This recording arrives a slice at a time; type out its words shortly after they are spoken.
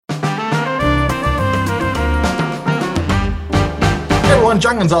everyone.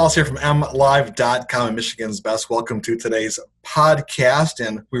 John Gonzalez here from MLive.com and Michigan's Best. Welcome to today's podcast,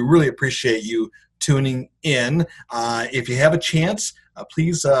 and we really appreciate you tuning in. If you have a chance,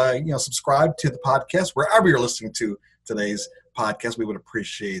 please subscribe to the podcast wherever you're listening to today's podcast. We would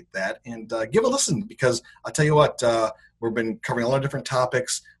appreciate that, and give a listen, because I'll tell you what, we've been covering a lot of different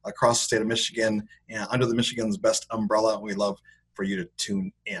topics across the state of Michigan and under the Michigan's Best umbrella. We love for you to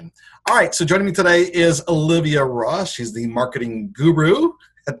tune in. All right, so joining me today is Olivia Ross. She's the marketing guru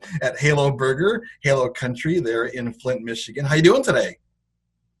at Halo Burger, Halo Country there in Flint, Michigan. How you doing today?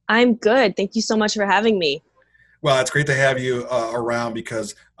 I'm good. Thank you so much for having me. Well, it's great to have you around,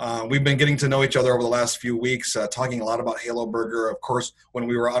 because we've been getting to know each other over the last few weeks, talking a lot about Halo Burger. Of course, when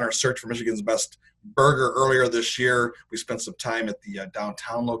we were on our search for Michigan's Best Burger earlier this year, we spent some time at the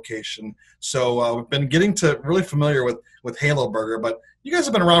downtown location. So we've been getting to really familiar with Halo Burger, but you guys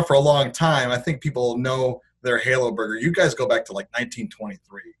have been around for a long time. I think people know their Halo Burger. You guys go back to like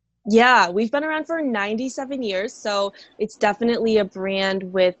 1923. Yeah, we've been around for 97 years, so it's definitely a brand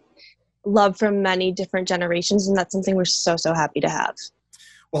with love from many different generations, and that's something we're so happy to have.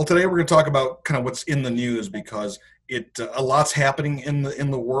 Well, today we're going to talk about kind of what's in the news, because a lot's happening in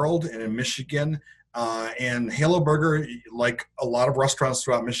the world and in Michigan. And Halo Burger, like a lot of restaurants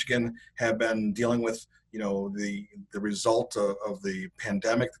throughout Michigan, have been dealing with the result of the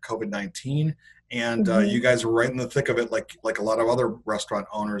pandemic, the COVID-19, and you guys are right in the thick of it, like a lot of other restaurant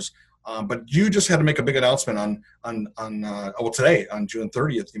owners. But you just had to make a big announcement today, on June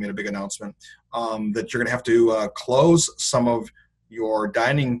 30th, you made a big announcement that you're going to have to close some of your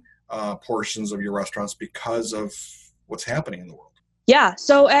dining portions of your restaurants because of what's happening in the world. Yeah,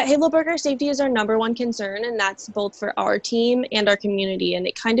 so at Halo Burger, safety is our number one concern, and that's both for our team and our community. And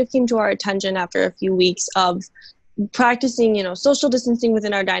it kind of came to our attention after a few weeks of practicing, social distancing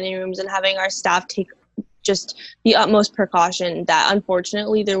within our dining rooms and having our staff take just the utmost precaution, that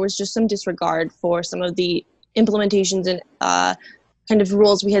unfortunately there was just some disregard for some of the implementations and kind of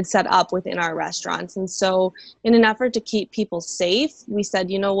rules we had set up within our restaurants. And so in an effort to keep people safe, we said,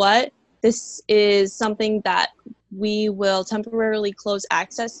 you know what, this is something that we will temporarily close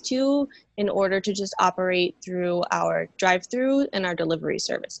access to in order to just operate through our drive-through and our delivery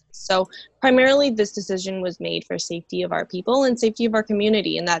services. So primarily this decision was made for safety of our people and safety of our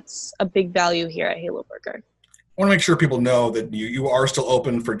community, and that's a big value here at Halo Burger. I want to make sure people know that you are still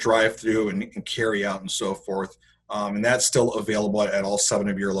open for drive-through and carry out and so forth. And that's still available at all 7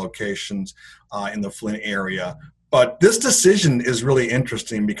 of your locations in the Flint area. But this decision is really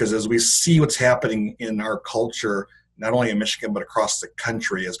interesting, because as we see what's happening in our culture, not only in Michigan, but across the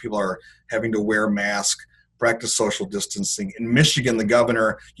country, as people are having to wear masks, practice social distancing. In Michigan, the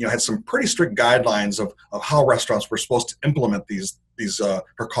governor, had some pretty strict guidelines of how restaurants were supposed to implement these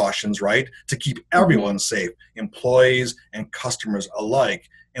precautions, right, to keep everyone safe, employees and customers alike.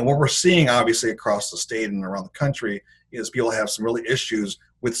 And what we're seeing, obviously, across the state and around the country is people have some really issues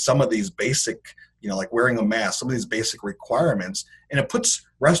with some of these basic, like wearing a mask, some of these basic requirements. And it puts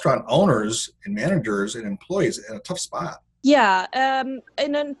restaurant owners and managers and employees in a tough spot. Yeah, and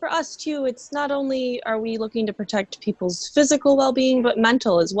then for us too, it's not only are we looking to protect people's physical well-being, but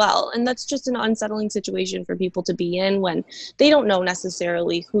mental as well. And that's just an unsettling situation for people to be in when they don't know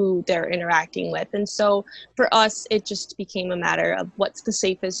necessarily who they're interacting with. And so for us, it just became a matter of what's the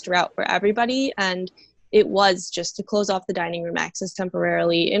safest route for everybody. And it was just to close off the dining room access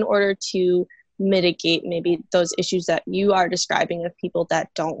temporarily in order to mitigate maybe those issues that you are describing of people that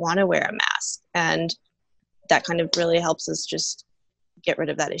don't want to wear a mask. And that kind of really helps us just get rid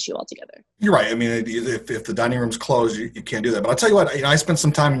of that issue altogether. You're right. I mean, if the dining room's closed, you can't do that. But I'll tell you what, I spent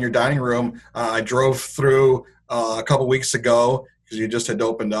some time in your dining room. I drove through a couple weeks ago, because you just had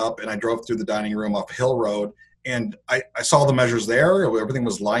opened up, and I drove through the dining room off Hill Road, and I saw the measures there. Everything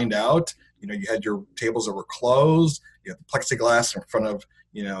was lined out. You had your tables that were closed. You had the plexiglass in front of,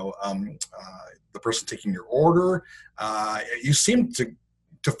 the person taking your order. You seemed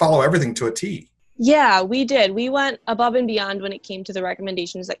to follow everything to a T. Yeah, we did. We went above and beyond when it came to the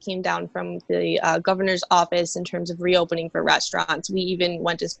recommendations that came down from the governor's office in terms of reopening for restaurants. We even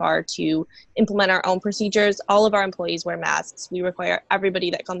went as far to implement our own procedures. All of our employees wear masks. We require everybody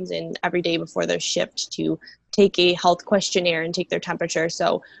that comes in every day before their shift to take a health questionnaire and take their temperature.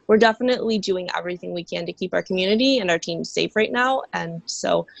 So we're definitely doing everything we can to keep our community and our team safe right now. And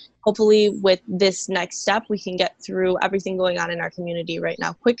so hopefully with this next step, we can get through everything going on in our community right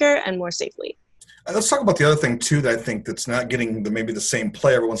now quicker and more safely. Let's talk about the other thing too that I think that's not getting maybe the same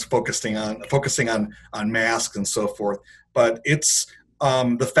play. Everyone's focusing on masks and so forth, but it's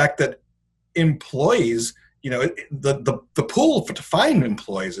the fact that employees, the pool to find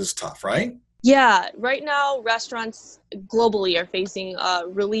employees is tough, right? Yeah, right now restaurants globally are facing a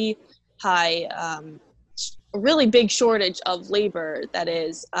really high, a really big shortage of labor. That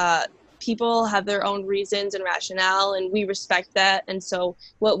is, people have their own reasons and rationale, and we respect that. And so,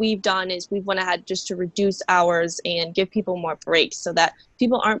 what we've done is we've went ahead just to reduce hours and give people more breaks, so that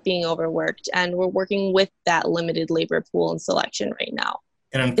people aren't being overworked. And we're working with that limited labor pool and selection right now.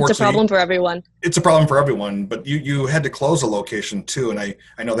 And It's a unfortunately, problem for everyone. it's a problem for everyone, but you had to close a location too, and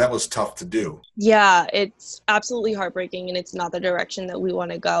I know that was tough to do. Yeah, it's absolutely heartbreaking and it's not the direction that we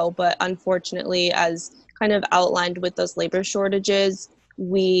want to go. But unfortunately, as kind of outlined with those labor shortages,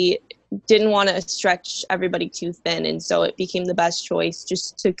 we didn't want to stretch everybody too thin. And so it became the best choice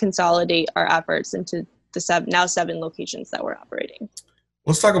just to consolidate our efforts into the now seven locations that we're operating.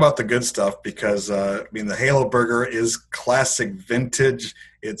 Let's talk about the good stuff because I mean the Halo Burger is classic vintage.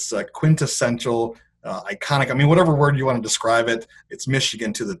 It's quintessential, iconic. I mean, whatever word you want to describe it, it's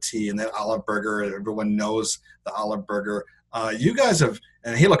Michigan to the T. And that olive burger, everyone knows the olive burger. You guys have,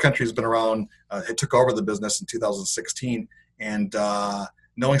 and Halo Country has been around. It took over the business in 2016, and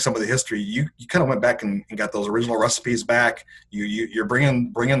knowing some of the history, you kind of went back and got those original recipes back. You're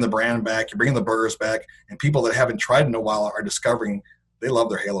bringing the brand back. You're bringing the burgers back, and people that haven't tried in a while are discovering they love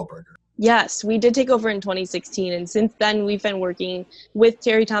their Halo Burger. Yes, we did take over in 2016, and since then we've been working with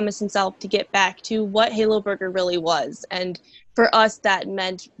Terry Thomas himself to get back to what Halo Burger really was. And for us, that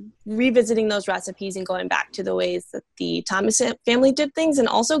meant revisiting those recipes and going back to the ways that the Thomas family did things, and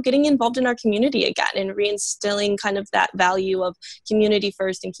also getting involved in our community again and reinstilling kind of that value of community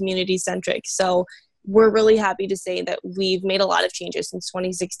first and community centric. So we're really happy to say that we've made a lot of changes since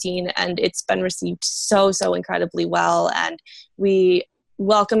 2016, and it's been received so incredibly well. And we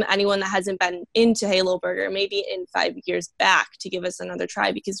welcome anyone that hasn't been into Halo Burger, maybe in 5 years back, to give us another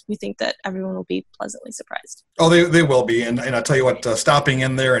try, because we think that everyone will be pleasantly surprised. Oh, they will be, and I'll tell you what, stopping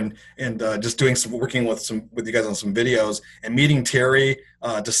in there and just doing some working with you guys on some videos and meeting Terry,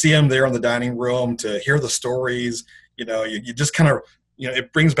 to see him there in the dining room, to hear the stories, you just kind of,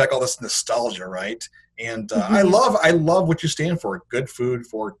 it brings back all this nostalgia, right? And Mm-hmm. I love what you stand for: good food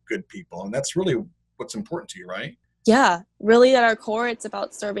for good people, and that's really what's important to you, right? Yeah, really at our core, it's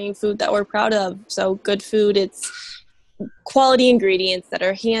about serving food that we're proud of. So good food, it's quality ingredients that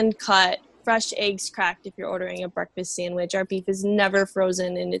are hand cut, fresh eggs cracked if you're ordering a breakfast sandwich. Our beef is never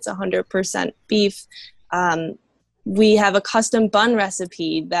frozen and it's 100% beef. Um, we have a custom bun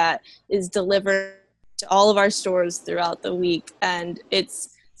recipe that is delivered to all of our stores throughout the week, and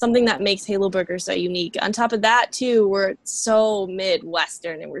it's something that makes Halo Burger so unique. On top of that, too, we're so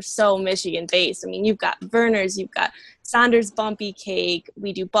Midwestern and we're so Michigan based. I mean, you've got Verner's, you've got Saunders Bumpy Cake,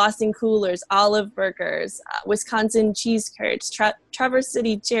 we do Boston Coolers, Olive Burgers, Wisconsin Cheese Curds, Traverse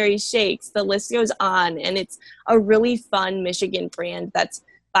City Cherry Shakes. The list goes on, and it's a really fun Michigan brand that's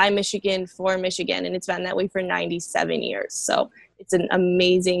by Michigan for Michigan, and it's been that way for 97 years. So it's an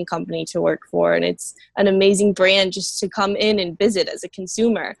amazing company to work for, and it's an amazing brand just to come in and visit as a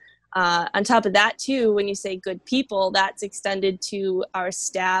consumer. On top of that, too, when you say good people, that's extended to our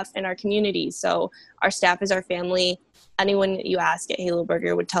staff and our community. So our staff is our family. Anyone that you ask at Halo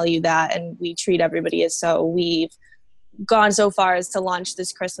Burger would tell you that, and we treat everybody as so. We've gone so far as to launch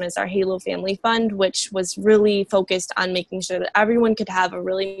this Christmas our Halo Family Fund, which was really focused on making sure that everyone could have a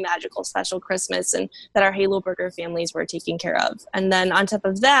really magical, special Christmas, and that our Halo Burger families were taken care of. And then on top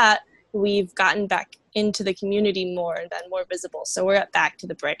of that, we've gotten back into the community more and been more visible. So we're at Back to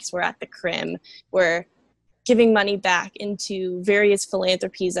the Bricks, we're at the Crim, we're giving money back into various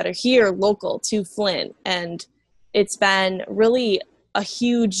philanthropies that are here local to Flint. And it's been really a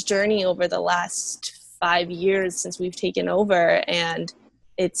huge journey over the last 5 years since we've taken over. And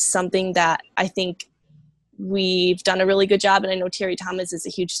it's something that I think we've done a really good job. And I know Terry Thomas is a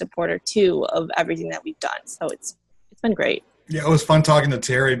huge supporter too of everything that we've done. So it's been great. Yeah, it was fun talking to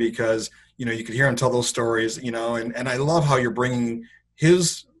Terry because you could hear him tell those stories, and I love how you're bringing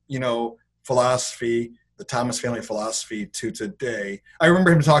his philosophy, the Thomas family philosophy, to today. I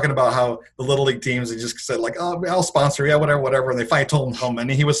remember him talking about how the little league teams, he just said like, "Oh, I'll sponsor, yeah, whatever," and they finally told him how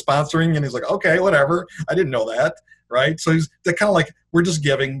many he was sponsoring, and he's like, "Okay, whatever, I didn't know that." Right? So they're kind of like, we're just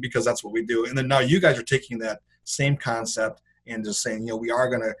giving because that's what we do, and then now you guys are taking that same concept and just saying, we are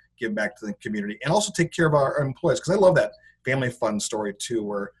going to give back to the community and also take care of our employees, because I love that family fun story too,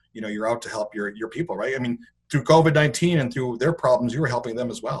 where you're out to help your people, right? I mean, through COVID-19 and through their problems, you were helping them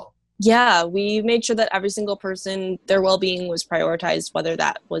as well. Yeah, we made sure that every single person, their well-being was prioritized, whether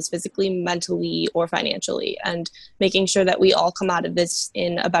that was physically, mentally, or financially, and making sure that we all come out of this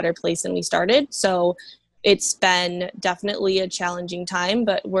in a better place than we started. So it's been definitely a challenging time,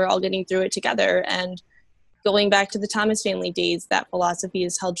 but we're all getting through it together. And going back to the Thomas family days, that philosophy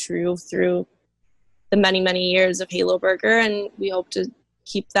is held true through the many, many years of Halo Burger, and we hope to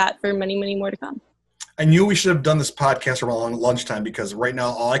keep that for many, many more to come. I knew we should have done this podcast around lunchtime because right now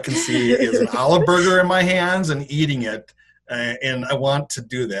all I can see is an Olive Burger in my hands and eating it. And I want to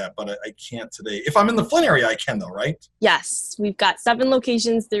do that, but I can't today. If I'm in the Flint area, I can though, right? Yes, we've got 7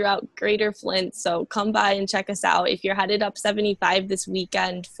 locations throughout Greater Flint, so come by and check us out. If you're headed up 75 this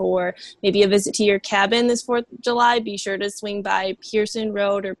weekend for maybe a visit to your cabin this 4th of July, be sure to swing by Pearson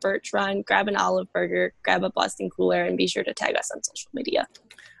Road or Birch Run, grab an Olive Burger, grab a Boston Cooler, and be sure to tag us on social media.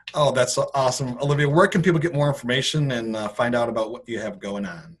 Oh, that's awesome. Olivia, where can people get more information and find out about what you have going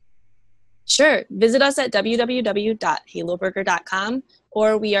on? Sure. Visit us at www.haloburger.com,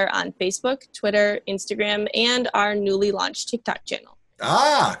 or we are on Facebook, Twitter, Instagram, and our newly launched TikTok channel.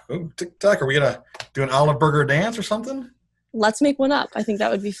 TikTok. Are we going to do an Olive Burger dance or something? Let's make one up. I think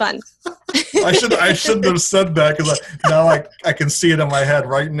that would be fun. I shouldn't have said that because now I can see it in my head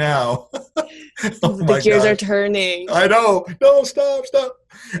right now. The gears are turning. I know. No, stop.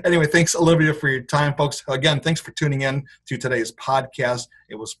 Anyway, thanks, Olivia, for your time, folks. Again, thanks for tuning in to today's podcast.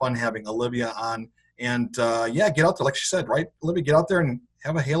 It was fun having Olivia on. And, get out there. Like she said, right, Olivia, get out there and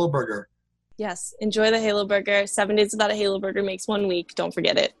have a Halo Burger. Yes, enjoy the Halo Burger. 7 days without a Halo Burger makes 1 week. Don't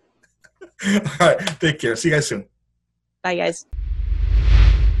forget it. All right, take care. See you guys soon. Bye, guys.